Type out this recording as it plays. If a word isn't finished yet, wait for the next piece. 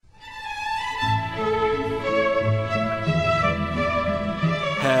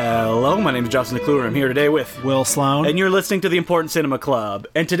My name is Justin McClure. I'm here today with Will Sloan. And you're listening to the Important Cinema Club.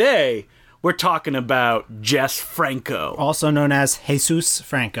 And today, we're talking about Jess Franco. Also known as Jesus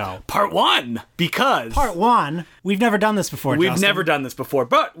Franco. Part 1, because... Part 1? We've never done this before, We've Justin. never done this before,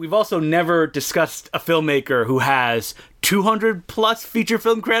 but we've also never discussed a filmmaker who has 200 plus feature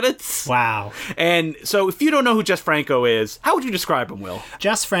film credits. Wow. And so if you don't know who Jess Franco is, how would you describe him, Will?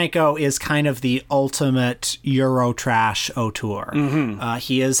 Jess Franco is kind of the ultimate Eurotrash auteur. Mm-hmm.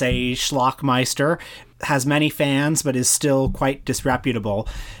 He is a schlockmeister, has many fans, but is still quite disreputable.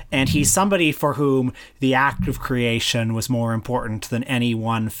 And he's somebody for whom the act of creation was more important than any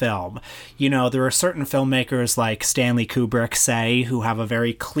one film. You know, there are certain filmmakers like Stanley Kubrick, say, who have a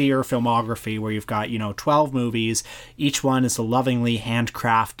very clear filmography where you've got, 12 movies. Each one is a lovingly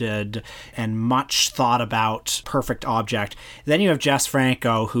handcrafted and much thought about perfect object. Then you have Jess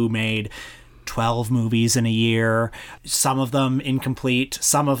Franco, who made 12 movies in a year, some of them incomplete,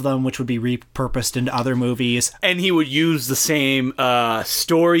 some of them which would be repurposed into other movies. And he would use the same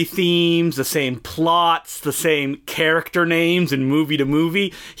story themes, the same plots, the same character names in movie to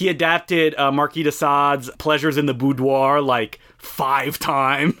movie. He adapted Marquis de Sade's Pleasures in the Boudoir like 5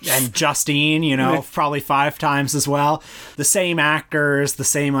 times. And Justine, probably 5 times as well. The same actors, the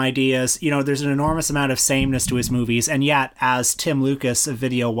same ideas. There's an enormous amount of sameness to his movies. And yet, as Tim Lucas of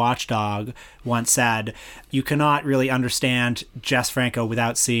Video Watchdog once said, you cannot really understand Jess Franco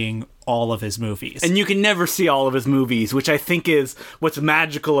without seeing all of his movies. And you can never see all of his movies, which I think is what's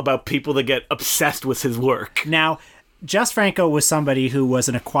magical about people that get obsessed with his work. Now, Jess Franco was somebody who was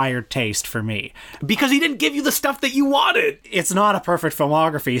an acquired taste for me. Because he didn't give you the stuff that you wanted. It's not a perfect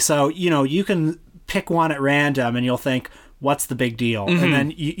filmography, so, you can pick one at random and you'll think, what's the big deal? Mm-hmm. And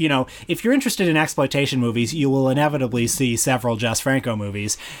then, if you're interested in exploitation movies, you will inevitably see several Jess Franco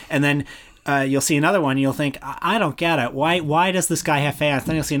movies. And then you'll see another one and you'll think, I don't get it. Why does this guy have fans?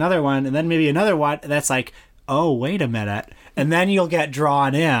 Then you'll see another one and then maybe another one that's like, oh, wait a minute. And then you'll get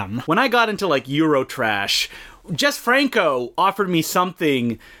drawn in. When I got into Eurotrash, Jess Franco offered me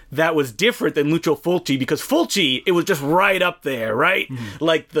something that was different than Lucio Fulci, because Fulci, it was just right up there, right? Mm-hmm.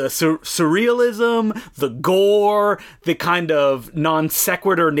 Like the surrealism, the gore, the kind of non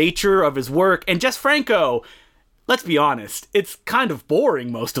sequitur nature of his work. And Jess Franco, let's be honest, it's kind of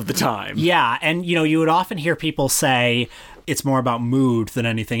boring most of the time. Yeah, and you would often hear people say it's more about mood than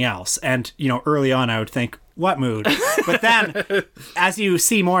anything else. And, early on I would think, what mood? But then, as you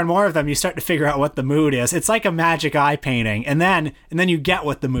see more and more of them, you start to figure out what the mood is. It's like a magic eye painting. And then you get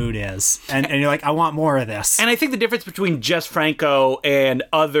what the mood is. And you're like, I want more of this. And I think the difference between Jess Franco and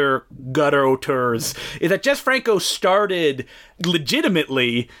other gutter auteurs is that Jess Franco started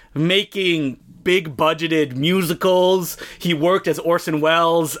legitimately making big budgeted musicals. He worked as Orson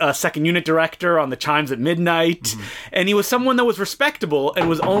Welles' second unit director on The Chimes at Midnight. Mm-hmm. And he was someone that was respectable, and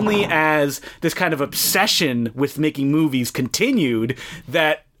was only as this kind of obsession with making movies continued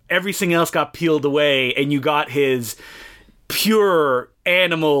that everything else got peeled away and you got his pure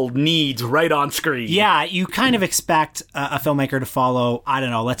animal needs right on screen. Yeah, you kind of expect a filmmaker to follow, I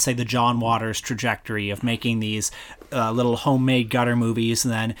don't know, let's say the John Waters trajectory of making these little homemade gutter movies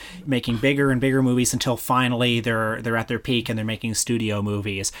and then making bigger and bigger movies until finally they're at their peak and they're making studio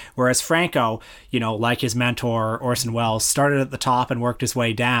movies. Whereas Franco, like his mentor Orson Welles, started at the top and worked his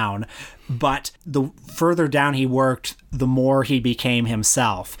way down. But the further down he worked, the more he became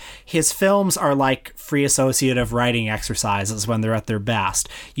himself. His films are like free associative writing exercises when they're at their best.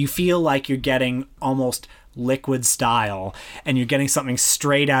 You feel like you're getting almost liquid style and you're getting something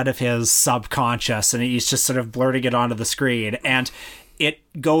straight out of his subconscious and he's just sort of blurting it onto the screen. And it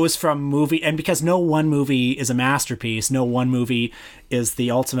goes from movie, and because no one movie is a masterpiece, no one movie is the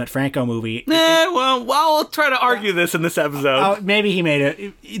ultimate Franco movie. Well, I'll try to argue this in this episode. Maybe he made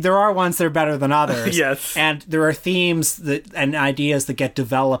it. There are ones that are better than others. Yes. And there are themes and ideas that get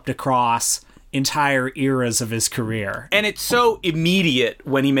developed across entire eras of his career. And it's so immediate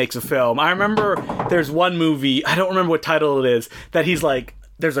when he makes a film. I remember there's one movie, I don't remember what title it is, that he's like,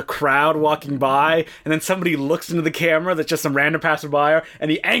 there's a crowd walking by, and then somebody looks into the camera that's just some random passerby, and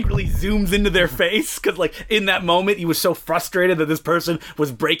he angrily zooms into their face, because in that moment he was so frustrated that this person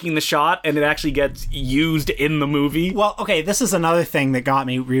was breaking the shot, and it actually gets used in the movie. Well, okay, this is another thing that got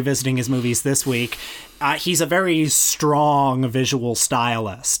me revisiting his movies this week. He's a very strong visual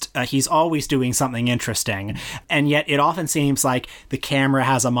stylist. He's always doing something interesting. And yet it often seems like the camera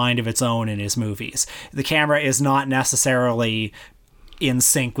has a mind of its own in his movies. The camera is not necessarily in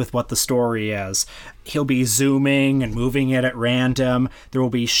sync with what the story is. He'll be zooming and moving it at random. There will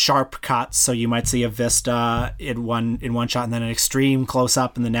be sharp cuts, so you might see a vista in one shot and then an extreme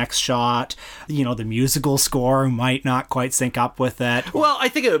close-up in the next shot. You know, the musical score might not quite sync up with it. Well, I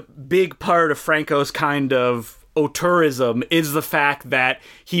think a big part of Franco's kind of auteurism is the fact that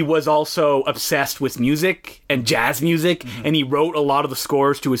he was also obsessed with music and jazz music, and he wrote a lot of the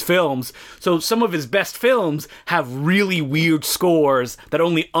scores to his films. So some of his best films have really weird scores that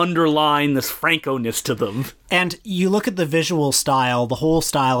only underline this Franco-ness to them. And you look at the visual style, the whole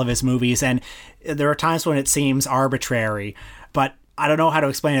style of his movies, and there are times when it seems arbitrary, but I don't know how to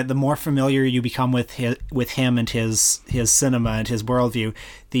explain it. The more familiar you become with him and his cinema and his worldview,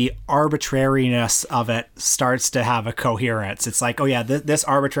 the arbitrariness of it starts to have a coherence. It's like, oh yeah, this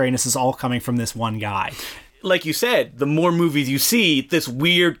arbitrariness is all coming from this one guy. Like you said, the more movies you see, this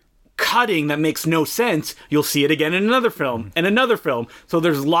weird cutting that makes no sense, you'll see it again in another film and another film. So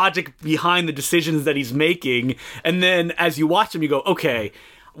there's logic behind the decisions that he's making. And then as you watch them, you go, okay,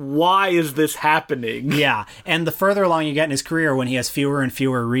 why is this happening? Yeah, and the further along you get in his career, when he has fewer and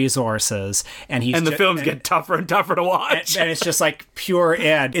fewer resources, and the films get tougher and tougher to watch, and it's just like pure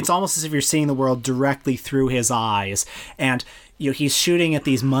ed. It's almost as if you're seeing the world directly through his eyes, and he's shooting at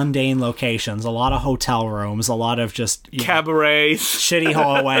these mundane locations, a lot of hotel rooms, a lot of just cabarets, shitty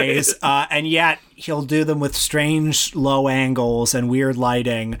hallways, and yet he'll do them with strange low angles and weird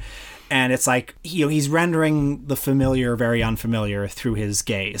lighting. And it's like, he's rendering the familiar very unfamiliar through his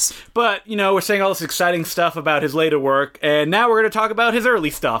gaze. But, we're saying all this exciting stuff about his later work, and now we're going to talk about his early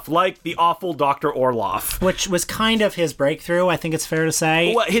stuff, like The Awful Dr. Orloff. Which was kind of his breakthrough, I think it's fair to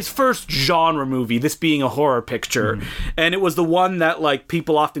say. Well, his first genre movie, this being a horror picture. And it was the one that,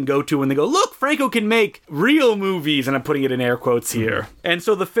 people often go to when they go, look, Franco can make real movies, and I'm putting it in air quotes here. And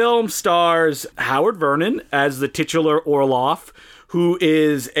so the film stars Howard Vernon as the titular Orloff, who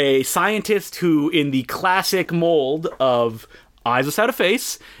is a scientist who, in the classic mold of Eyes Without a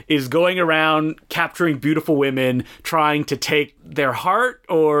Face, is going around capturing beautiful women, trying to take their heart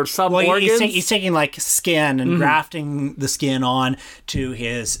or some organs. He's taking skin and grafting the skin on to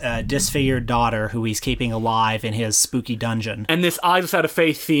his disfigured daughter, who he's keeping alive in his spooky dungeon. And this Eyes Without a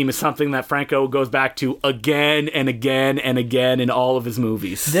Face theme is something that Franco goes back to again and again and again in all of his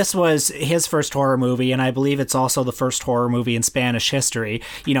movies. This was his first horror movie, and I believe it's also the first horror movie in Spanish history.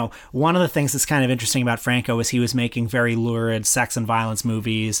 One of the things that's kind of interesting about Franco is he was making very lurid sex and violence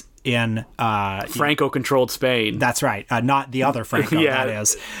movies in Franco-controlled Spain. That's right. Not the other Franco, yeah. That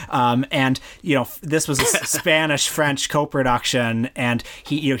is. And, this was a Spanish-French co-production, and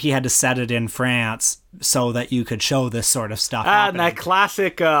he had to set it in France so that you could show this sort of stuff happening. And that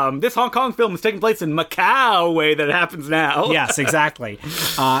classic, this Hong Kong film is taking place in Macau way that it happens now. Yes, exactly.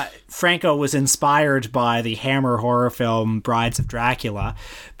 Franco was inspired by the Hammer horror film Brides of Dracula,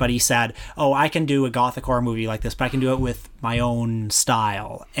 but he said, I can do a gothic horror movie like this, but I can do it with my own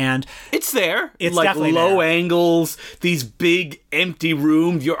style. And it's there. It's definitely low there. angles, these big empty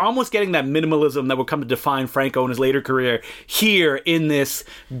rooms. You're almost getting that minimalism that would come to define Franco in his later career here in this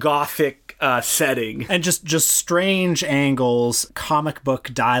gothic setting. And just strange angles, comic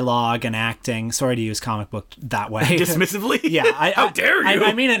book dialogue and acting. Sorry to use comic book that way. Dismissively? Yeah. How dare you?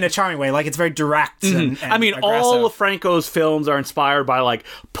 I mean it in a charming way. It's very direct and aggressive. All of Franco's films are inspired by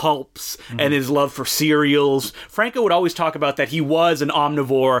pulps and his love for cereals. Franco would always talk about that he was an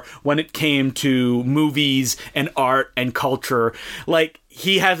omnivore when it came to movies and art and culture.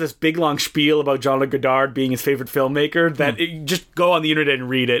 He has this big long spiel about Jean-Luc Godard being his favorite filmmaker that just go on the internet and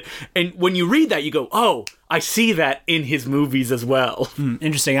read it. And when you read that, you go, oh, I see that in his movies as well.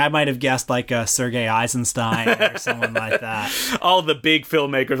 Interesting. I might have guessed Sergei Eisenstein or someone like that. All the big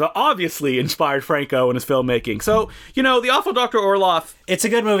filmmakers obviously inspired Franco in his filmmaking. So, The Awful Dr. Orloff. It's a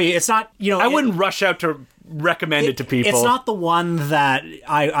good movie. It's not, I wouldn't rush out to recommend it to people. It's not the one that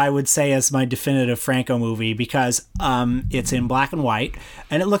I would say is my definitive Franco movie because it's in black and white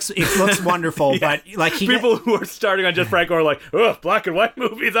and it looks wonderful. Yeah. But people who are starting on just Franco are like, ugh, black and white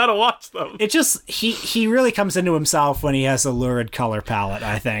movies, I don't watch them. It just he really comes into himself when he has a lurid color palette,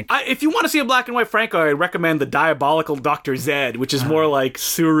 I think. If you want to see a black and white Franco, I recommend The Diabolical Dr. Zed, which is more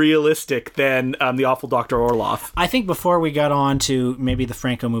surrealistic than The Awful Dr. Orloff. I think before we got on to maybe the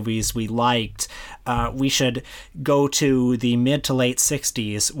Franco movies we liked, we should go to the mid to late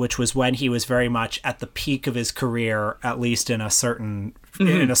 60s, which was when he was very much at the peak of his career, at least in a certain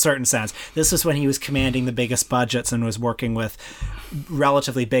in a certain sense. This was when he was commanding the biggest budgets and was working with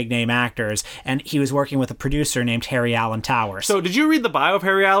relatively big name actors, and he was working with a producer named Harry Alan Towers. So did you read the bio of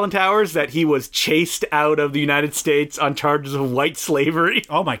Harry Alan Towers, that he was chased out of the United States on charges of white slavery?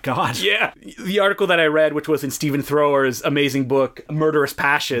 Oh my God. Yeah. The article that I read, which was in Stephen Thrower's amazing book, Murderous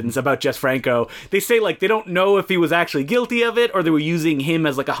Passions, about Jess Franco, they say, like, they don't know if he was actually guilty of it or they were using him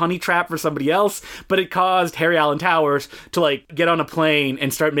as, like, a honey trap for somebody else, but it caused Harry Alan Towers to, like, get on a plane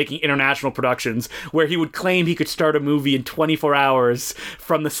and start making international productions where he would claim he could start a movie in 24 hours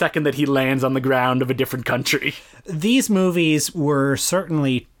from the second that he lands on the ground of a different country. These movies were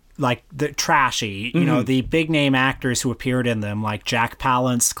certainly like trashy, you know, the big name actors who appeared in them, like Jack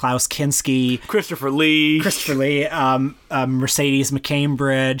Palance, Klaus Kinski, Christopher Lee, Mercedes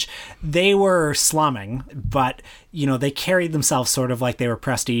McCambridge. They were slumming, but you know, they carried themselves sort of like they were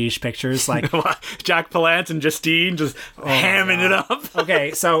prestige pictures, like Jack Palance and Justine just hamming it up.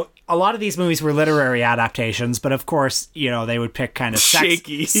 Okay, so a lot of these movies were literary adaptations, but of course, you know, they would pick kind of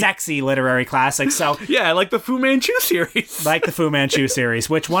sexy literary classics. So yeah, like the Fu Manchu series. Like the Fu Manchu series,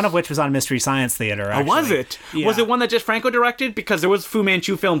 one of which was on Mystery Science Theater, actually. Oh, was it? Yeah. Was it one that Jess Franco directed? Because there was Fu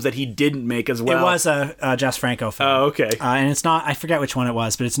Manchu films that he didn't make as well. It was a Jess Franco film. Oh, okay. And it's not, I forget which one it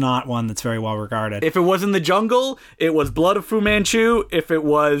was, but it's not one that's very well regarded. If it was in the jungle, it was Blood of Fu Manchu. If it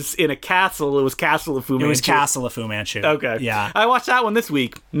was in a castle, it was Castle of Fu Manchu. It was Castle of Fu Manchu. Okay. Yeah. I watched that one this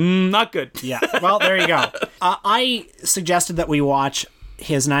week. Not good. Yeah. Well, there you go. I suggested that we watch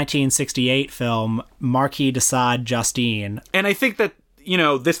his 1968 film, Marquis de Sade, Justine. And I think that, you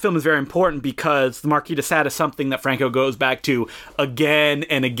know, this film is very important because the Marquis de Sade is something that Franco goes back to again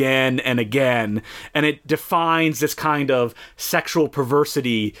and again and again. And it defines this kind of sexual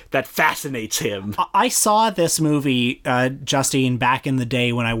perversity that fascinates him. I saw this movie, Justine, back in the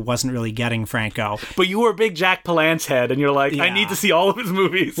day when I wasn't really getting Franco. But you were a big Jack Palance head, and you're like, yeah. I need to see all of his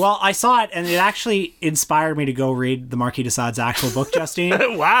movies. Well, I saw it, and it actually inspired me to go read the Marquis de Sade's actual book,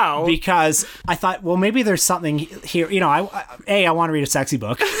 Justine. Wow. Because I thought, well, maybe there's something here. You know, I want to read a sexy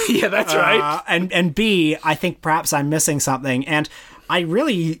book. Yeah, that's right. And B, I think perhaps I'm missing something. And I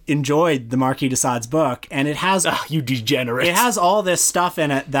really enjoyed the Marquis de Sade's book, and it has... you degenerate. It has all this stuff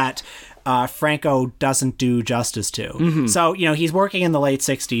in it that Franco doesn't do justice to. Mm-hmm. So, you know, he's working in the late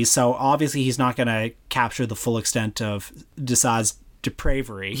 60s, so obviously he's not going to capture the full extent of de Sade's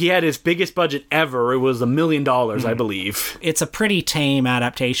depravery. He had his biggest budget ever. It was $1 million, I believe. It's a pretty tame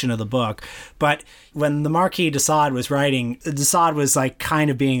adaptation of the book, but when the Marquis de Sade was writing, de Sade was like kind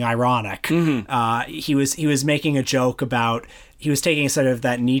of being ironic. Mm-hmm. He was making a joke about, he was taking sort of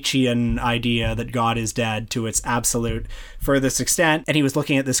that Nietzschean idea that God is dead to its absolute furthest extent, and he was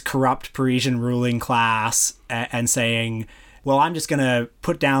looking at this corrupt Parisian ruling class and saying, well, I'm just going to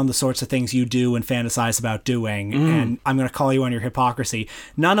put down the sorts of things you do and fantasize about doing, and I'm going to call you on your hypocrisy.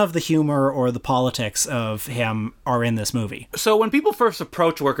 None of the humor or the politics of him are in this movie. So when people first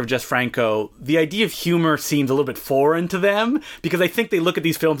approach work of Jess Franco, the idea of humor seems a little bit foreign to them, because I think they look at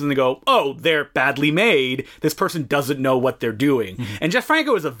these films and they go, oh, they're badly made. This person doesn't know what they're doing. Mm-hmm. And Jess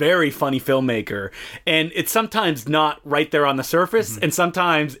Franco is a very funny filmmaker, and it's sometimes not right there on the surface, and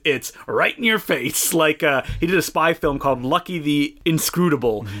sometimes it's right in your face. Like, he did a spy film called Lucky the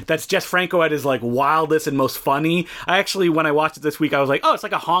Inscrutable. That's Jess Franco at his like wildest and most funny. I actually, when I watched it this week, I was like, oh, it's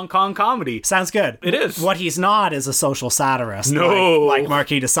like a Hong Kong comedy. Sounds good. It is. What he's not is a social satirist. No. Like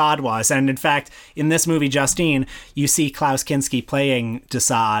Marquis de Sade was. And in fact, in this movie, Justine, you see Klaus Kinski playing de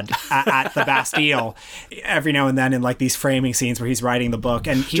Sade at the Bastille every now and then in like these framing scenes where he's writing the book.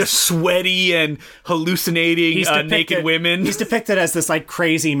 And he's just sweaty and hallucinating naked women. He's depicted as this like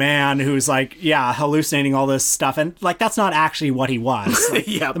crazy man who's like, yeah, hallucinating all this stuff. And like, that's not actually what he was. Like,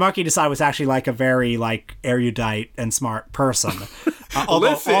 yeah. The Marquis de Sade was actually like a very like erudite and smart person.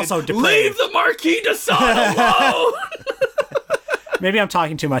 Although Listen, also depraved. Leave the Marquis de Sade alone! Maybe I'm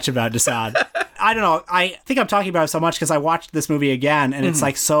talking too much about de Sade. I don't know. I think I'm talking about it so much because I watched this movie again, and it's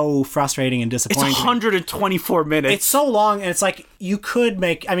like so frustrating and disappointing. It's 124 minutes. It's so long, and it's like you could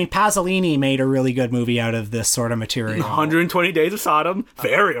make... I mean, Pasolini made a really good movie out of this sort of material. 120 Days of Sodom.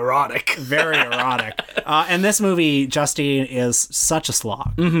 Very erotic. Very erotic. And this movie, Justine, is such a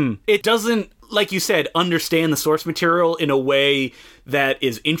slog. Mm-hmm. It doesn't, like you said, understand the source material in a way that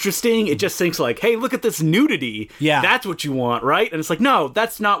is interesting. It just thinks like, hey, look at this nudity. Yeah. That's what you want, right? And it's like, no,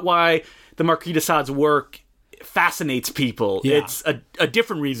 that's not why the Marquis de Sade's work fascinates people. Yeah. It's a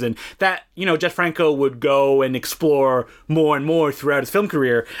different reason that, Jess Franco would go and explore more and more throughout his film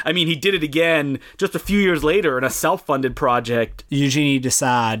career. I mean, he did it again just a few years later in a self-funded project. Eugenie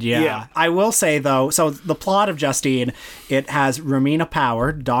Desaad, yeah. I will say, though, so the plot of Justine, it has Romina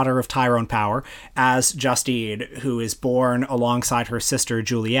Power, daughter of Tyrone Power, as Justine, who is born alongside her sister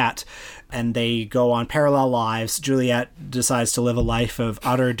Juliet, and they go on parallel lives. Juliet decides to live a life of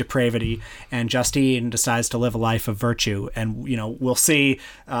utter depravity, and Justine decides to live a life of virtue. And, we'll see,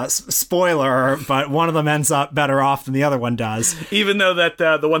 spoiler, but one of them ends up better off than the other one does. Even though that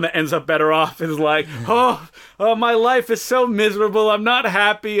the one that ends up better off is like, oh, my life is so miserable, I'm not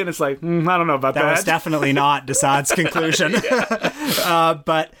happy. And it's like, I don't know about that. That was definitely not Desaad's conclusion.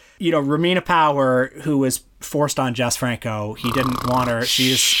 But, Romina Power, who was forced on Jess Franco, he didn't want her.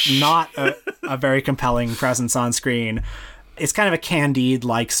 She's not a very compelling presence on screen. It's kind of a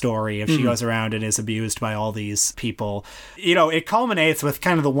Candide-like story if she goes around and is abused by all these people. It culminates with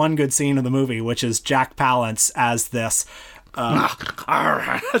kind of the one good scene of the movie, which is Jack Palance as this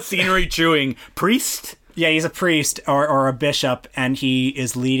scenery chewing priest. Yeah, he's a priest or a bishop, and he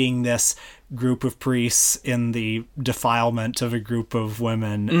is leading this group of priests in the defilement of a group of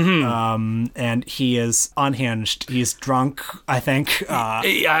women. And he is unhinged. He's drunk, I think.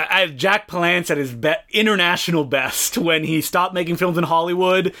 Jack Palance at his international best when he stopped making films in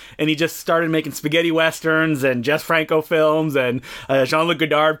Hollywood and he just started making spaghetti westerns and Jess Franco films and Jean-Luc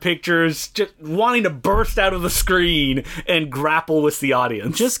Godard pictures, just wanting to burst out of the screen and grapple with the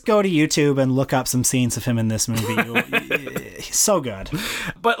audience. Just go to YouTube and look up some scenes of him in this movie. He's so good.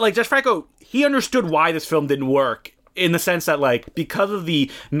 But Jess Franco, he understood why this film didn't work, in the sense that, because of the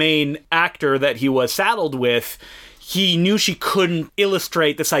main actor that he was saddled with, he knew she couldn't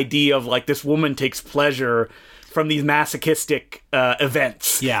illustrate this idea of, this woman takes pleasure from these masochistic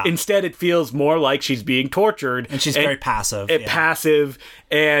events. Yeah. Instead, it feels more like she's being tortured. And she's very passive. Passive.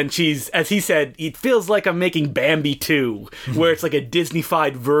 And she's, as he said, it feels like I'm making Bambi 2, where it's like a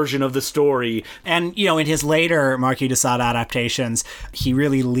Disney-fied version of the story. And, in his later Marquis de Sade adaptations, he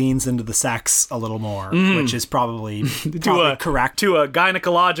really leans into the sex a little more, which is probably correct. To a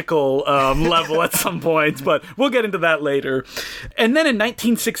gynecological level at some points, but we'll get into that later. And then in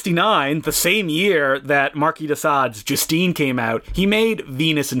 1969, the same year that Marquis de Sade's Justine came out, he made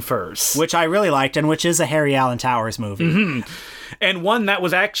Venus in Furs. Which I really liked, and which is a Harry Alan Towers movie. And one that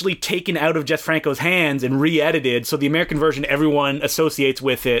was actually taken out of Jess Franco's hands and re-edited, so the American version everyone associates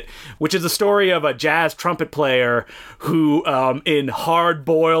with it, which is the story of a jazz trumpet player who, in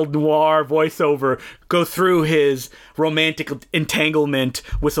hard-boiled noir voiceover, go through his romantic entanglement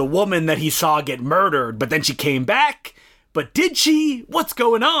with a woman that he saw get murdered, but then she came back. But did she? What's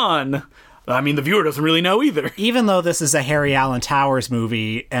going on? I mean, the viewer doesn't really know either. Even though this is a Harry Alan Towers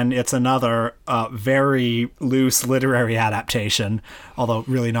movie, and it's another very loose literary adaptation, although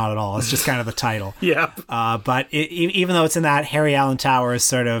really not at all. It's just kind of the title. Yeah. But even though it's in that Harry Alan Towers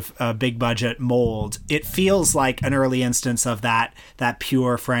sort of big budget mold, it feels like an early instance of that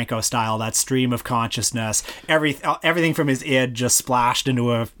pure Franco style, that stream of consciousness, everything from his id just splashed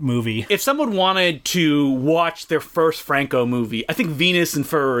into a movie. If someone wanted to watch their first Franco movie, I think Venus in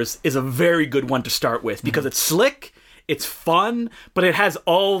Furs is a very good one to start with, because it's slick, it's fun, but it has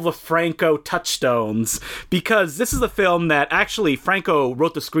all the Franco touchstones, because this is a film that actually Franco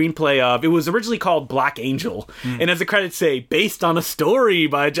wrote the screenplay of. It was originally called Black Angel, and as the credits say, based on a story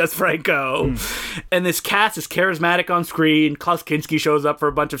by Jess Franco. And this cast is charismatic on screen. Klaus Kinski shows up for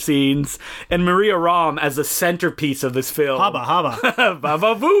a bunch of scenes, and Maria Rom as the centerpiece of this film. Hubba hubba.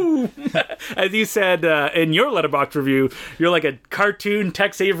 Baba boo! As you said in your Letterboxd review, you're like a cartoon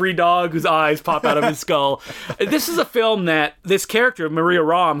Tex Avery dog whose eyes pop out of his skull. This is a film that this character, Maria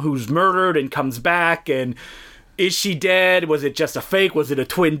Rom, who's murdered and comes back, and is she dead? Was it just a fake? Was it a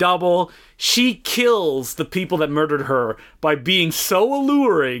twin double? She kills the people that murdered her by being so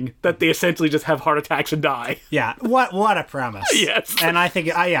alluring that they essentially just have heart attacks and die. Yeah, what a premise. Yes. And I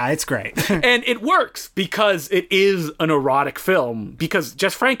think, it's great. And it works because it is an erotic film. Because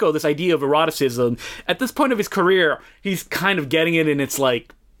Jess Franco, this idea of eroticism, at this point of his career, he's kind of getting it in its,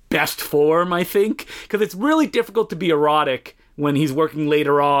 best form, I think. Because it's really difficult to be erotic when he's working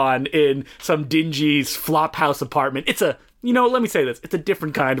later on in some dingy flop house apartment. It's a let me say this. It's a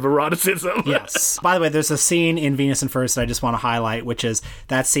different kind of eroticism. Yes. By the way, there's a scene in Venus and Furs that I just want to highlight, which is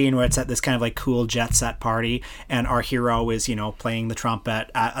that scene where it's at this kind of like cool jet set party, and our hero is, playing the trumpet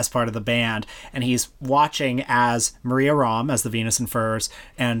as part of the band, and he's watching as Maria Rom, as the Venus and Furs,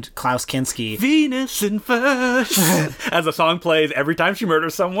 and Klaus Kinski. Venus and Furs! As the song plays every time she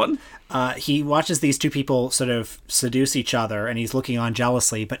murders someone. He watches these two people sort of seduce each other, and he's looking on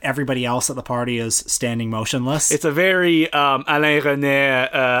jealously, but everybody else at the party is standing motionless. It's a very Alain René,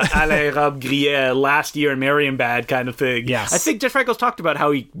 Alain Robbe-Grillet, Last Year in Marienbad kind of thing. Yes. I think Jess Franco's talked about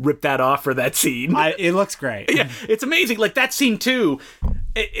how he ripped that off for that scene. It looks great. Yeah, it's amazing. Like, that scene, too,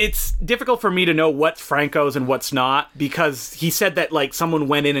 it's difficult for me to know what's Franco's and what's not, because he said that, like, someone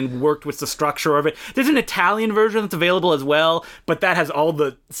went in and worked with the structure of it. There's an Italian version that's available as well, but that has all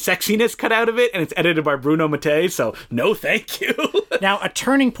the sexiness cut out of it, and it's edited by Bruno Mattei, so no thank you. Now, a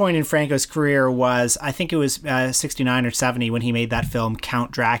turning point in Franco's career was, I think it was 69 or 70, when he made that film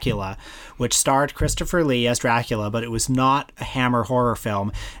Count Dracula, which starred Christopher Lee as Dracula, but it was not a Hammer horror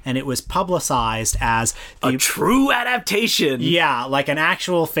film, and it was publicized as a true adaptation. Yeah, like an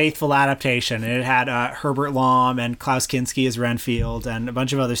actual faithful adaptation. And it had Herbert Lom and Klaus Kinski as Renfield and a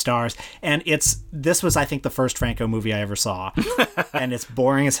bunch of other stars, and this was, I think, the first Franco movie I ever saw, and it's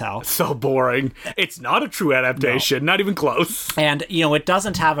boring as hell. So boring. It's not a true adaptation, not even close. And, it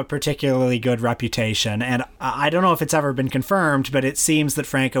doesn't have a particularly good reputation, and I don't know if it's ever been confirmed, but it seems that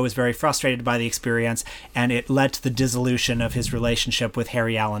Franco was very frustrated by the experience, and it led to the dissolution of his relationship with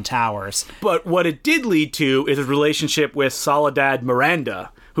Harry Alan Towers. But what it did lead to is his relationship with Soledad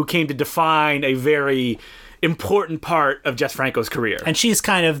Miranda, who came to define a very important part of Jess Franco's career. And she's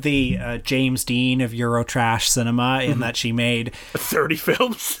kind of the James Dean of Eurotrash cinema in that she made 30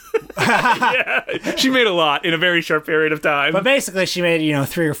 films. Yeah, she made a lot in a very short period of time. But basically she made,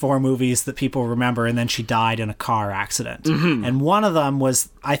 3 or 4 movies that people remember, and then she died in a car accident. Mm-hmm. And one of them was,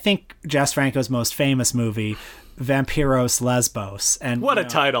 I think, Jess Franco's most famous movie, Vampiros Lesbos. And what a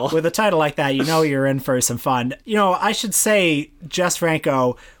title. With a title like that, you're in for some fun. I should say, Jess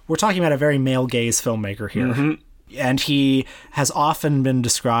Franco, we're talking about a very male gaze filmmaker here. Mm-hmm. And he has often been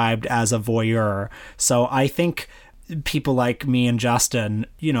described as a voyeur. So I think people like me and Justin,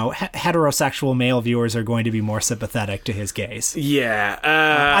 heterosexual male viewers are going to be more sympathetic to his gaze. Yeah.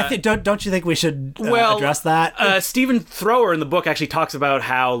 I think don't you think we should address that? Stephen Thrower in the book actually talks about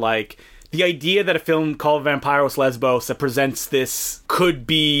how, like, the idea that a film called Vampiros Lesbos that presents this could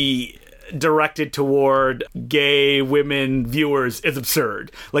be directed toward gay women viewers is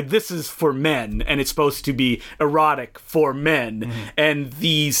absurd. Like, this is for men, and it's supposed to be erotic for men. Mm-hmm. And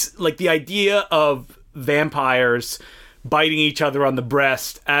these, like, the idea of vampires biting each other on the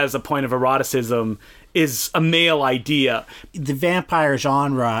breast as a point of eroticism is a male idea. The vampire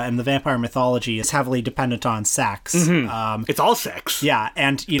genre and the vampire mythology is heavily dependent on sex. Mm-hmm. It's all sex. Yeah,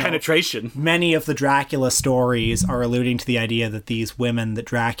 and penetration. Many of the Dracula stories are alluding to the idea that these women that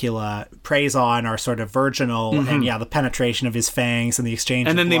Dracula preys on are sort of virginal, mm-hmm. and the penetration of his fangs and the exchange.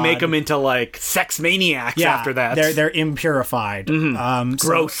 And then blood. They make them into like sex maniacs after that. They're impurified. Mm-hmm.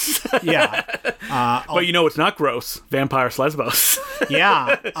 Gross. Yeah. But it's not gross. Vampires Lesbos.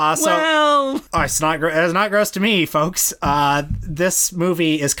 Yeah. It's not gross to me, folks. This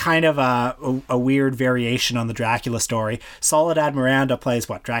movie is kind of a weird variation on the Dracula story. Soledad Miranda plays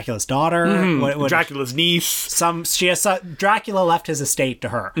Dracula's daughter? Mm-hmm. Dracula's niece. Dracula left his estate to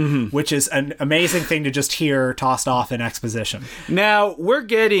her, mm-hmm. which is an amazing thing to just hear tossed off in exposition. Now, we're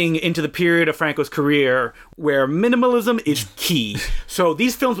getting into the period of Franco's career where minimalism is key. So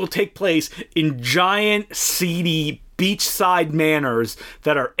these films will take place in giant, seedy beachside manors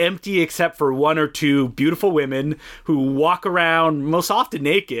that are empty except for 1 or 2 beautiful women who walk around most often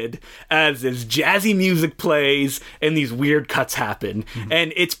naked as this jazzy music plays and these weird cuts happen. Mm-hmm.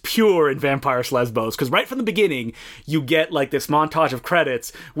 And it's pure in Vampires Lesbos, because right from the beginning you get like this montage of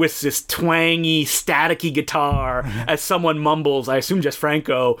credits with this twangy, staticky guitar as someone mumbles, I assume Jess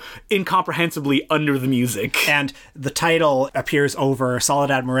Franco, incomprehensibly under the music. And the title appears over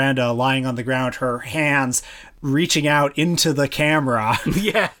Soledad Miranda lying on the ground, her hands reaching out into the camera.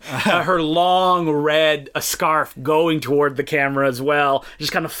 Yeah. Her long red scarf going toward the camera as well,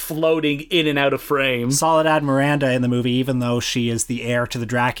 just kind of floating in and out of frame. Soledad Miranda in the movie, even though she is the heir to the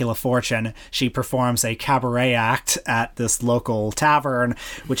Dracula fortune, she performs a cabaret act at this local tavern,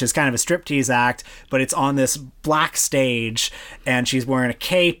 which is kind of a striptease act, but it's on this black stage, and she's wearing a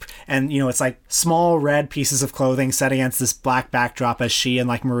cape, and it's like small red pieces of clothing set against this black backdrop as she and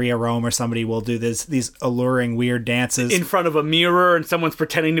like Maria Rome or somebody will do these alluring weird dances in front of a mirror, and someone's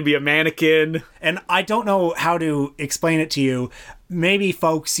pretending to be a mannequin. And I don't know how to explain it to you. maybe,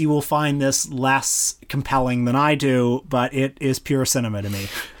 folks, you will find this less compelling than I do, but it is pure cinema to me.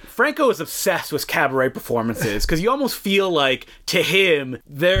 Franco is obsessed with cabaret performances because you almost feel like, to him,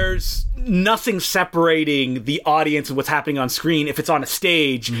 there's nothing separating the audience and what's happening on screen if it's on a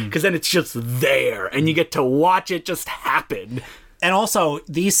stage, because then it's just there and you get to watch it just happen. And also,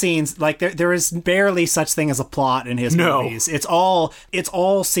 these scenes, like, there is barely such thing as a plot in his movies. It's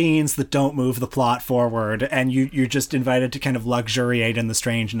all scenes that don't move the plot forward, and you're just invited to kind of luxuriate in the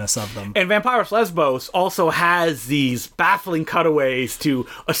strangeness of them. And Vampiros Lesbos also has these baffling cutaways to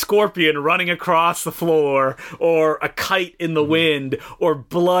a scorpion running across the floor, or a kite in the wind, or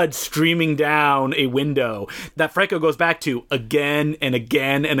blood streaming down a window that Franco goes back to again and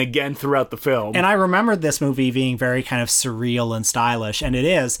again and again throughout the film. And I remembered this movie being very kind of surreal and stylish, and it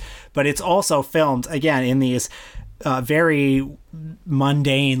is, but it's also filmed again in these very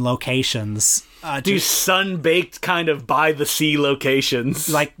mundane locations, these sun-baked kind of by the sea locations,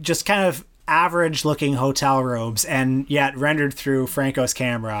 like just kind of average looking hotel rooms, and yet rendered through Franco's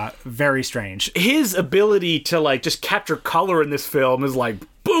camera. Very strange. His ability to like just capture color in this film is like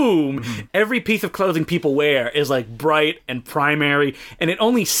boom. Every piece of clothing people wear is like bright and primary, and it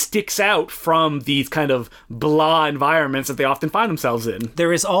only sticks out from these kind of blah environments that they often find themselves in.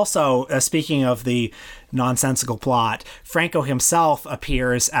 There is also, speaking of the nonsensical plot, Franco himself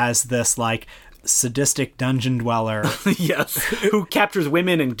appears as this like sadistic dungeon dweller. Yes, who captures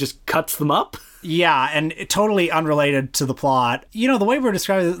women and just cuts them up. Yeah, and totally unrelated to the plot. You know, the way we're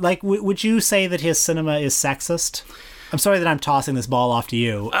describing it, like, would you say that his cinema is sexist? I'm sorry that I'm tossing this ball off to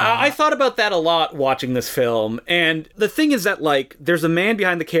you. I thought about that a lot watching this film, and the thing is that, like, there's a man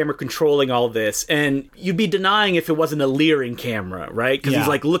behind the camera controlling all this, and you'd be denying if it wasn't a leering camera, right? Because he's,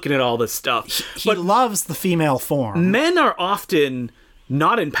 like, looking at all this stuff. He loves the female form. Men are often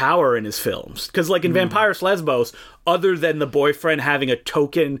not in power in his films. Because, like, in Vampiros Lesbos, other than the boyfriend having a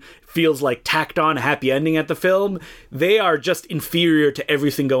token, feels like tacked on happy ending at the film, they are just inferior to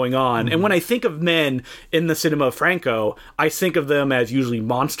everything going on. And when I think of men in the cinema of Franco, I think of them as usually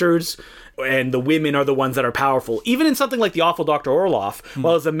monsters, and the women are the ones that are powerful. Even in something like The Awful Dr. Orloff,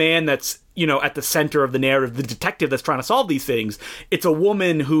 well, as a man that's, you know, at the center of the narrative, the detective that's trying to solve these things, it's a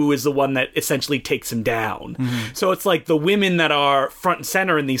woman who is the one that essentially takes him down. So it's like the women that are front and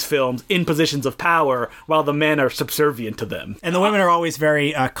center in these films in positions of power, while the men are subservient to them. And the women are always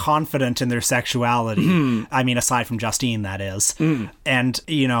very confident in their sexuality. I mean, aside from Justine, that is. And,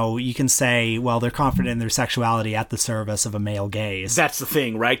 you know, you can say, well, they're confident in their sexuality at the service of a male gaze. That's the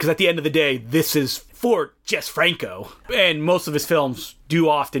thing, right? Because at the end of the day, this is for Jess Franco. And most of his films do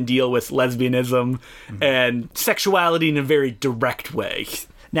often deal with lesbianism and sexuality in a very direct way.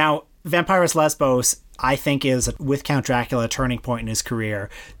 Now, Vampiros Lesbos, I think, is, with Count Dracula, a turning point in his career.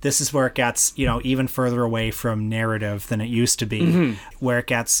 This is where it gets, you know, even further away from narrative than it used to be, where it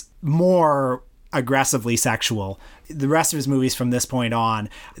gets more aggressively sexual. The rest of his movies from this point on,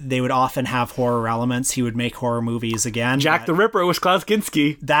 they would often have horror elements. He would make horror movies again. Jack the Ripper was Klaus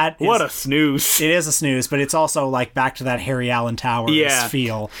Kinski. What a snooze. It is a snooze, but it's also like back to that Harry Allen Towers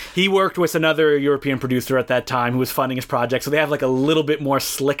feel. He worked with another European producer at that time who was funding his project, so they have like a little bit more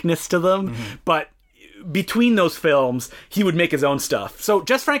slickness to them. But between those films, he would make his own stuff. So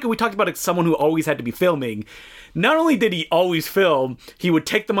Jess Franco, we talked about as someone who always had to be filming. Not only did he always film, he would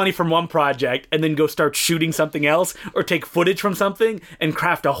take the money from one project and then go start shooting something else, or take footage from something and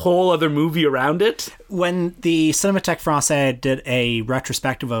craft a whole other movie around it. When the Cinémathèque Française did a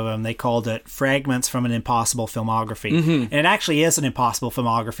retrospective of him, they called it Fragments from an Impossible Filmography. And it actually is an impossible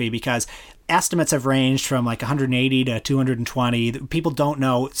filmography, because estimates have ranged from like 180 to 220. People don't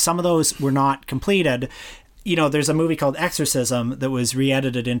know. Some of those were not completed. You know, there's a movie called Exorcism that was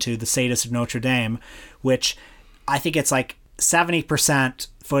re-edited into The Sadist of Notre Dame, which I think it's like 70%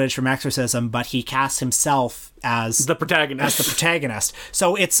 footage from Exorcism, but he casts himself as the protagonist.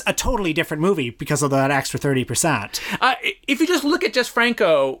 So it's a totally different movie because of that extra 30%. If you just look at Jess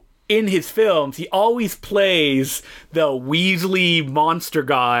Franco in his films, he always plays the Weasley monster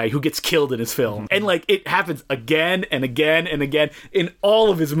guy who gets killed in his film. And, like, it happens again and again and again in all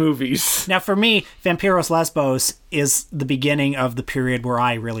of his movies. Now, for me, Vampiros Lesbos is the beginning of the period where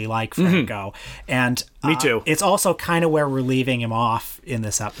I really like Franco. And me too. It's also kind of where we're leaving him off in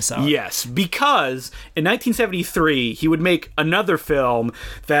this episode. Yes, because in 1973, he would make another film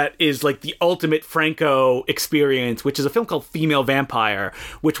that is like the ultimate Franco experience, which is a film called Female Vampire,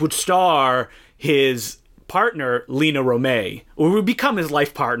 which would star his partner, Lena Romay, or would become his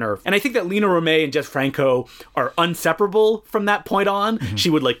life partner. And I think that Lena Romay and Jess Franco are inseparable from that point on. She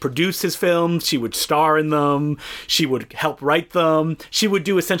would like produce his films, she would star in them, she would help write them, she would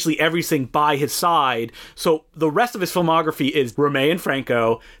do essentially everything by his side. So the rest of his filmography is Romay and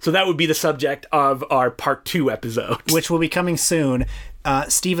Franco, so that would be the subject of our part 2 episode. Which will be coming soon.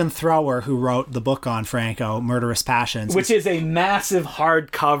 Stephen Thrower, who wrote the book on Franco, Murderous Passions. Which is a massive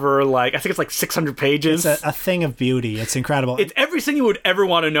hardcover, like, I think it's like 600 pages. It's a thing of beauty. It's incredible. It's everything you would ever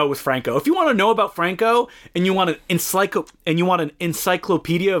want to know with Franco. If you want to know about Franco and you want an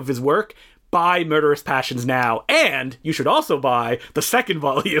encyclopedia of his work, buy Murderous Passions now. And you should also buy the second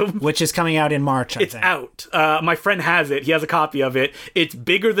volume. Which is coming out in March, I think. It's out. My friend has it. He has a copy of it. It's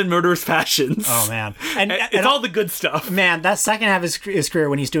bigger than Murderous Passions. Oh, man. And it's all the good stuff. Man, that second half of his career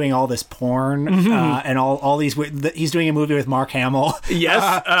when he's doing all this porn and all these... He's doing a movie with Mark Hamill.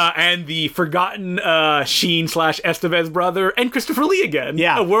 Yes, and the forgotten Sheen/Estevez brother and Christopher Lee again.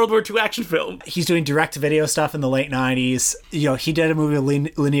 Yeah. A World War II action film. He's doing direct-to-video stuff in the late 90s. You know, he did a movie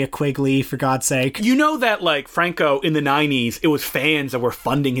with Linnea Quigley, for God's sake. You know that, like, Franco, in the 90s, it was fans that were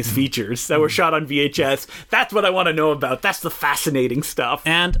funding his features that were shot on VHS. That's what I want to know about. That's the fascinating stuff.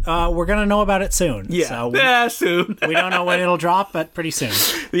 And we're going to know about it soon. Yeah, soon. We don't know when it'll drop, but pretty soon.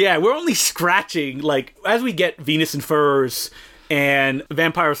 Yeah, we're only scratching, like, as we get Venus and Furs and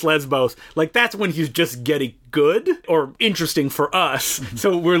Vampiros Lesbos, like, that's when he's just getting good or interesting for us.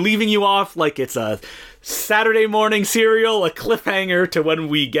 So we're leaving you off like it's a Saturday morning serial, a cliffhanger to when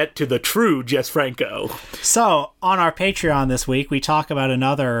we get to the true Jess Franco. So, on our Patreon this week, we talk about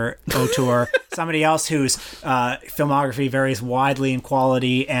another auteur, somebody else whose filmography varies widely in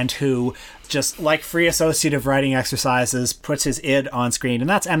quality and who, just like free associative writing exercises, puts his id on screen, and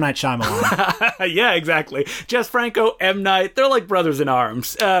that's M. Night Shyamalan. Yeah, exactly. Jess Franco, M. Night, they're like brothers in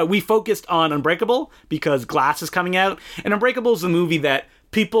arms. We focused on Unbreakable because Glass is coming out, and Unbreakable is a movie that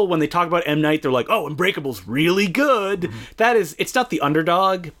people, when they talk about M. Night, they're like, oh, Unbreakable's really good. That is, it's not the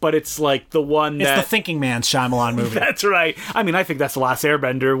underdog, but it's like the one that... It's the thinking man's Shyamalan movie. That's right. I mean, I think that's The Last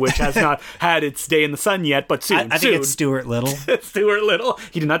Airbender, which has not had its day in the sun yet, but soon. I think it's Stuart Little. Stuart Little.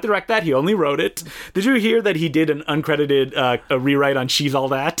 He did not direct that. He only wrote it. Did you hear that he did an uncredited a rewrite on She's All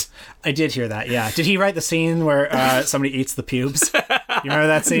That? I did hear that, yeah. Did he write the scene where somebody eats the pubes? You remember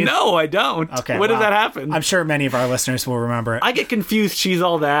that scene? No, I don't. Okay. When did that happen? I'm sure many of our listeners will remember it. I get confused She's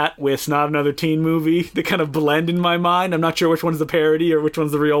All That with Not Another Teen Movie. They kind of blend in my mind. I'm not sure which one's the parody or which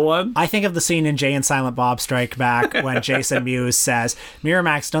one's the real one. I think of the scene in Jay and Silent Bob Strike Back when Jason Mewes says,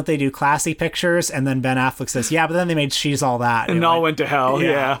 Miramax, don't they do classy pictures? And then Ben Affleck says, yeah, but then they made She's All That. And all went to hell,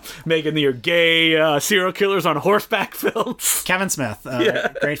 yeah. Making your gay serial killers on horseback films. Kevin Smith,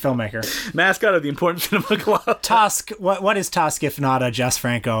 great filmmaker. Mascot of the Important Cinema Club. Tusk, what is Tusk if not a Jess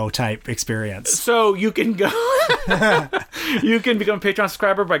Franco type experience? So you can go... You can become a Patreon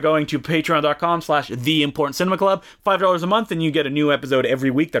subscriber by going to patreon.com/The Important Cinema Club. $5 a month, and you get a new episode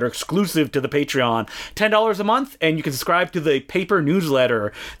every week that are exclusive to the Patreon. $10 a month, and you can subscribe to the paper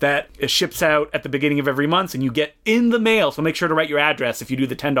newsletter that ships out at the beginning of every month, and you get in the mail, so make sure to write your address if you do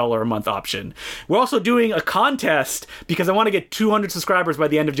the $10 a month option. We're also doing a contest, because I want to get 200 subscribers by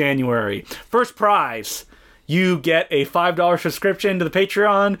the end of January. First prize, you get a $5 subscription to the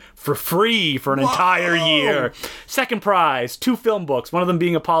Patreon for free for an entire year. Second prize, 2 film books, one of them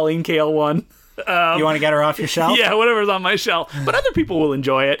being a Pauline Kael one. You want to get her off your shelf? Yeah, whatever's on my shelf. But other people will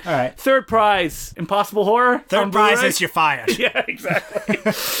enjoy it. All right. Third prize, Impossible Horror. Third prize is you're fired. Yeah,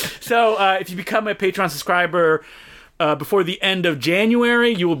 exactly. So if you become a Patreon subscriber... before the end of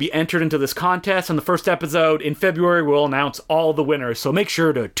January, you will be entered into this contest. On the first episode in February, we'll announce all the winners. So make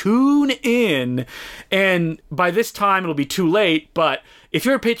sure to tune in. And by this time, it'll be too late. But if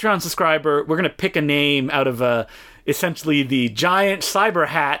you're a Patreon subscriber, we're going to pick a name out of essentially the giant cyber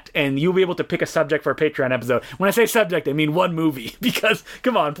hat, and you'll be able to pick a subject for a Patreon episode. When I say subject, I mean one movie, because,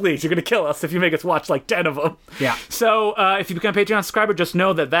 come on, please, you're going to kill us if you make us watch like 10 of them. Yeah. So if you become a Patreon subscriber, just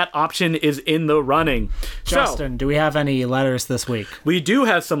know that that option is in the running. Justin, do we have any letters this week? We do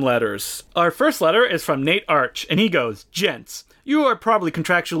have some letters. Our first letter is from Nate Arch, and he goes, Gents, you are probably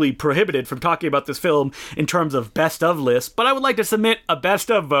contractually prohibited from talking about this film in terms of best of lists, but I would like to submit a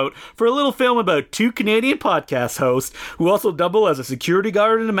best of vote for a little film about 2 Canadian podcast hosts who also double as a security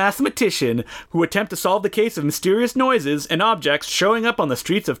guard and a mathematician who attempt to solve the case of mysterious noises and objects showing up on the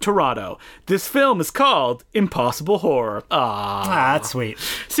streets of Toronto. This film is called Impossible Horror. That's sweet.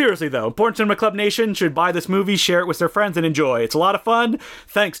 Seriously though, Important Cinema Club Nation should buy this movie, share it with their friends, and enjoy. It's a lot of fun.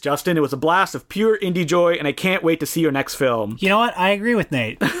 Thanks, Justin. It was a blast of pure indie joy, and I can't wait to see your next film. You know what? I agree with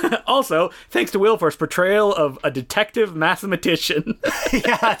Nate. Also, thanks to Will for his portrayal of a detective mathematician.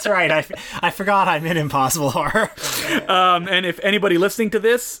 Yeah, that's right. I forgot I'm in Impossible Horror. And if anybody listening to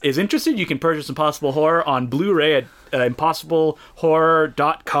this is interested, you can purchase Impossible Horror on Blu-ray at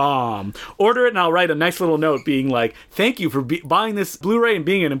impossiblehorror.com. Order it and I'll write a nice little note being like, thank you for buying this Blu-ray and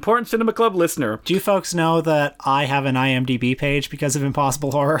being an important Cinema Club listener. Do you folks know that I have an IMDb page because of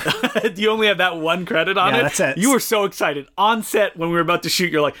Impossible Horror? Do you only have that one credit on it? Yeah, that's it. You were so excited. On set when we were about to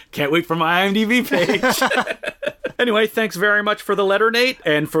shoot, you're like, can't wait for my IMDb page. Anyway, thanks very much for the letter, Nate,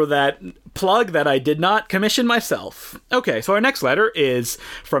 and for that plug that I did not commission myself. Okay, so our next letter is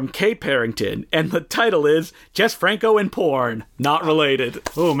from Kay Parrington, and the title is Jess Franco and Porn. Not related.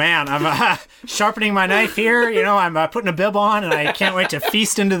 Oh, man, I'm sharpening my knife here. You know, I'm putting a bib on, and I can't wait to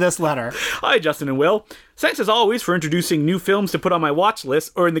feast into this letter. Hi, Justin and Will. Thanks as always for introducing new films to put on my watch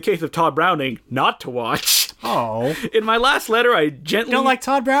list, or in the case of Todd Browning, not to watch. Oh. In my last letter, I gently... You don't like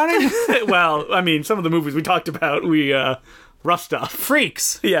Todd Browning? Well, I mean, some of the movies we talked about, rough stuff.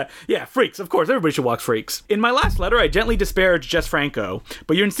 Freaks. Yeah, Freaks. Of course, everybody should watch Freaks. In my last letter, I gently disparaged Jess Franco,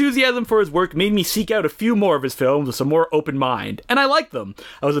 but your enthusiasm for his work made me seek out a few more of his films with some more open mind, and I liked them.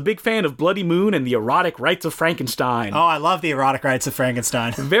 I was a big fan of Bloody Moon and The Erotic Rites of Frankenstein. Oh, I love The Erotic Rites of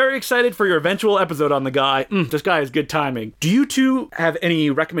Frankenstein. Very excited for your eventual episode on the guy. This guy has good timing. Do you two have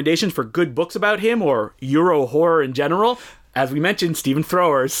any recommendations for good books about him, or Euro horror in general? As we mentioned, Stephen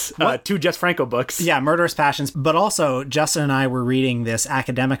Thrower's 2 Jess Franco books. Yeah, Murderous Passions. But also, Justin and I were reading this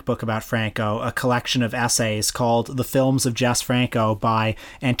academic book about Franco, a collection of essays called The Films of Jess Franco by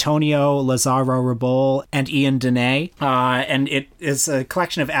Antonio Lazaro-Ribol and Ian Dene. And it is a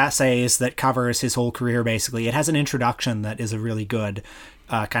collection of essays that covers his whole career, basically. It has an introduction that is a really good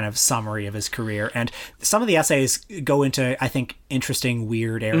kind of summary of his career. And some of the essays go into, I think, interesting,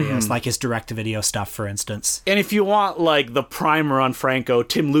 weird areas, like his direct-to-video stuff, for instance. And if you want, like, the primer on Franco,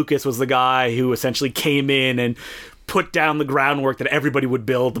 Tim Lucas was the guy who essentially came in and put down the groundwork that everybody would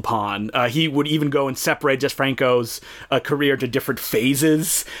build upon. He would even go and separate Jess Franco's career to different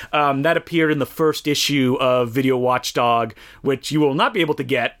phases. That appeared in the first issue of Video Watchdog, which you will not be able to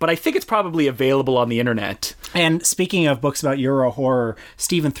get, but I think it's probably available on the internet. And speaking of books about Euro horror,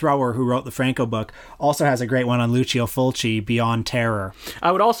 Stephen Thrower, who wrote the Franco book, also has a great one on Lucio Fulci, Beyond Terror.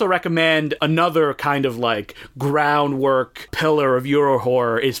 I would also recommend another kind of like groundwork pillar of Euro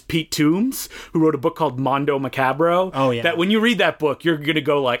horror is Pete Toombs, who wrote a book called Mondo Macabro. Oh, yeah. That when you read that book, you're going to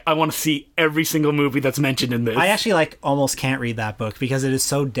go like, I want to see every single movie that's mentioned in this. I actually almost can't read that book because it is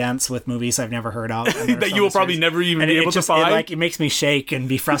so dense with movies I've never heard of. That you will probably never even be able to find. It makes me shake and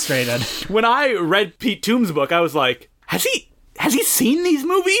be frustrated. When I read Pete Toombs' book, I was like, has he seen these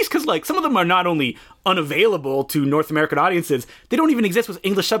movies? Because like some of them are not only unavailable to North American audiences, they don't even exist with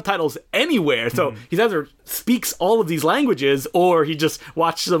English subtitles anywhere. So he either speaks all of these languages or he just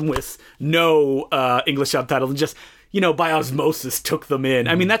watched them with no English subtitles and just, by osmosis took them in.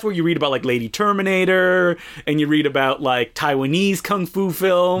 I mean, that's where you read about like Lady Terminator and you read about like Taiwanese kung fu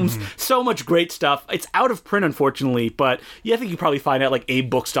films. So much great stuff. It's out of print, unfortunately, but I think you probably find it at like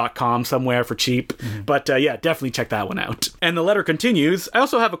abebooks.com somewhere for cheap. But yeah, definitely check that one out. And the letter continues. I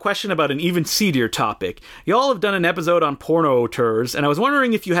also have a question about an even seedier topic. Y'all have done an episode on porno auteurs, and I was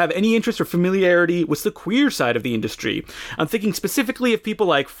wondering if you have any interest or familiarity with the queer side of the industry. I'm thinking specifically of people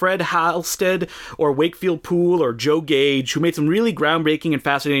like Fred Halstead or Wakefield Poole or Joe Gage, who made some really groundbreaking and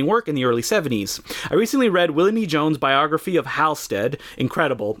fascinating work in the early 70s. I recently read William E. Jones' biography of Halstead,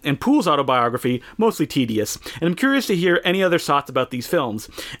 incredible, and Poole's autobiography, mostly tedious, and I'm curious to hear any other thoughts about these films.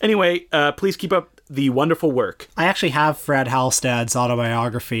 Anyway, please keep up the wonderful work. I actually have Fred Halstead's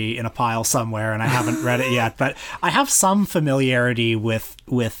autobiography in a pile somewhere, and I haven't read it yet, but I have some familiarity with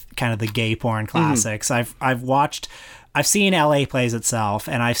kind of the gay porn classics. I've seen LA Plays Itself,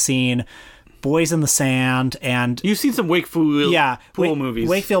 and I've seen Boys in the Sand, and you've seen some Wakefield Poole movies.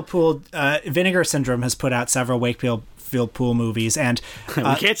 Wakefield Poole, Vinegar Syndrome has put out several Wakefield Poole movies, and we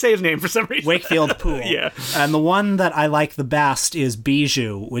can't say his name for some reason. Wakefield Poole. Yeah. And the one that I like the best is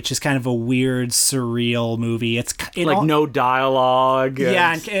Bijou, which is kind of a weird, surreal movie. It's like no dialogue.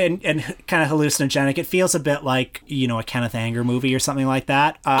 Yeah, and kind of hallucinogenic. It feels a bit like, a Kenneth Anger movie or something like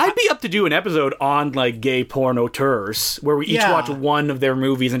that. I'd be up to do an episode on like gay porn auteurs, where we each watch one of their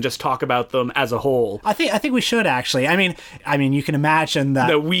movies and just talk about them as a whole. I think we should actually. I mean, you can imagine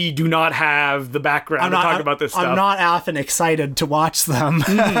that we do not have the background to talk about this stuff. I'm not often excited to watch them,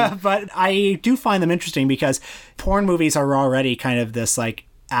 but I do find them interesting because porn movies are already kind of this like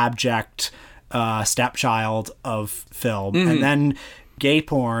abject stepchild of film, and then gay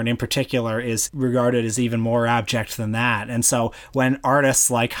porn in particular is regarded as even more abject than that. And so when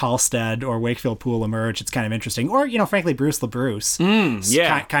artists like Halstead or Wakefield Poole emerge, it's kind of interesting. Or, frankly, Bruce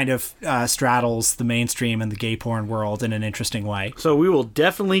LaBruce kind of straddles the mainstream and the gay porn world in an interesting way. So we will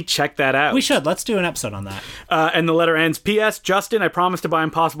definitely check that out. We should. Let's do an episode on that. And the letter ends, P.S. Justin, I promise to buy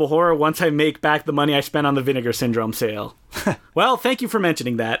Impossible Horror once I make back the money I spent on the Vinegar Syndrome sale. Well, thank you for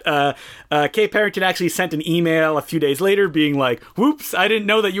mentioning that. Kay Parrington actually sent an email a few days later being like, whoops, I didn't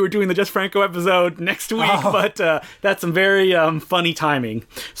know that you were doing the Just Franco episode next week, but that's some very funny timing.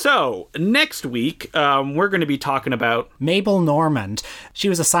 So, next week, we're going to be talking about Mabel Normand. She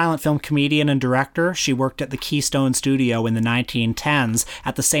was a silent film comedian and director. She worked at the Keystone Studio in the 1910s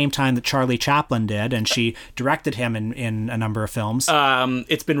at the same time that Charlie Chaplin did, and she directed him in a number of films.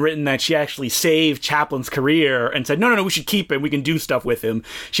 It's been written that she actually saved Chaplin's career and said, no, we should keep him. We can do stuff with him.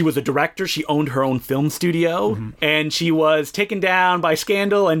 She was a director. She owned her own film studio, and she was taken down by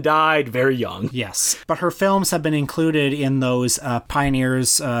scandal and died very young. Yes. But her films have been included in those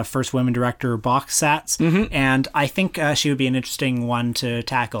Pioneers First Women Director box sets, and I think she would be an interesting one to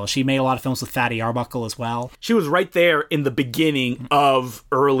tackle. She made a lot of films with Fatty Arbuckle as well. She was right there in the beginning of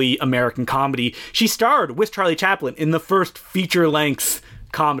early American comedy. She starred with Charlie Chaplin in the first feature-length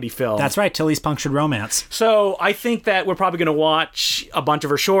comedy film. That's right, Tilly's Punctured Romance. So I think that we're probably going to watch a bunch of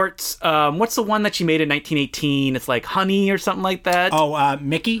her shorts. What's the one that she made in 1918? It's like Honey or something like that. Oh,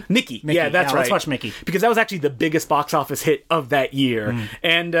 Mickey? Mickey. Yeah, that's right. Let's watch Mickey. Because that was actually the biggest box office hit of that year.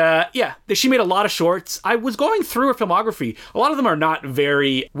 And she made a lot of shorts. I was going through her filmography. A lot of them are not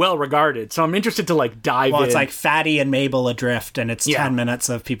very well regarded. So I'm interested to dive in. Well, it's like Fatty and Mabel Adrift, and it's 10 minutes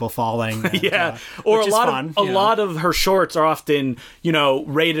of people falling. And, or a lot of her shorts are often,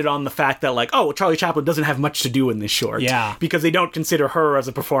 rated on the fact that Charlie Chaplin doesn't have much to do in this short. Yeah. Because they don't consider her as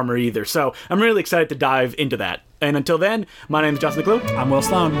a performer either. So I'm really excited to dive into that. And until then, my name is Justin McClue. I'm Will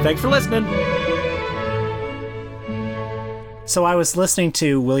Sloan. Thanks for listening. So I was listening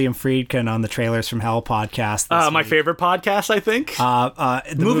to William Friedkin on the Trailers from Hell podcast. My favorite podcast, I think.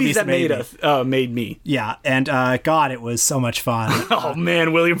 The movies that made me. Yeah, and God, it was so much fun. Oh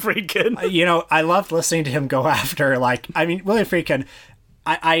man, William Friedkin. I loved listening to him go after William Friedkin.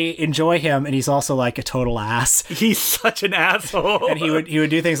 I enjoy him, and he's also a total ass. He's such an asshole. And he would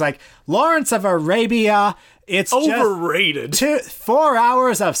do things like Lawrence of Arabia. It's overrated. Just 4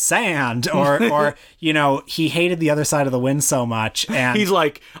 hours of sand, or he hated The Other Side of the Wind so much, and he's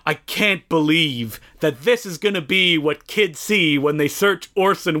like, I can't believe that this is gonna be what kids see when they search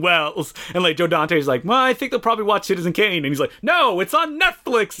Orson Welles. And Joe Dante's like, well, I think they'll probably watch Citizen Kane, and he's like, no, it's on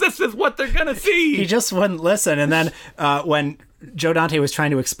Netflix. This is what they're gonna see. He just wouldn't listen. And then when Joe Dante was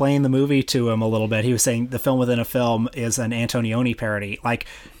trying to explain the movie to him a little bit, he was saying the film within a film is an Antonioni parody.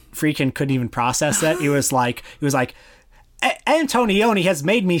 Friedkin couldn't even process it. He was like, Antonioni has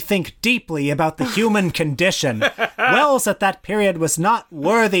made me think deeply about the human condition. Wells at that period was not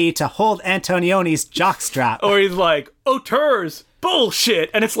worthy to hold Antonioni's jockstrap. Or he's like, auteurs, bullshit.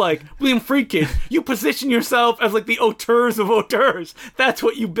 And it's like, William Friedkin, you position yourself as the auteurs of auteurs. That's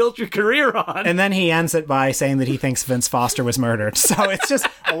what you built your career on. And then he ends it by saying that he thinks Vince Foster was murdered. So it's just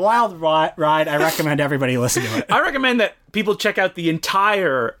a wild ride. I recommend everybody listen to it. I recommend that people check out the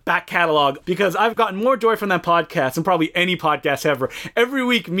entire back catalog, because I've gotten more joy from that podcast than probably any podcast ever. Every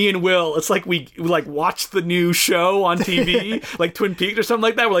week, me and Will, it's like we watch the new show on TV, like Twin Peaks or something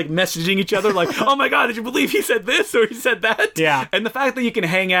like that. We're messaging each other oh my God, did you believe he said this or he said that? Yeah. And the fact that you can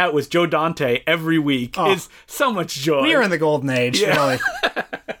hang out with Joe Dante every week is so much joy. We are in the golden age, really.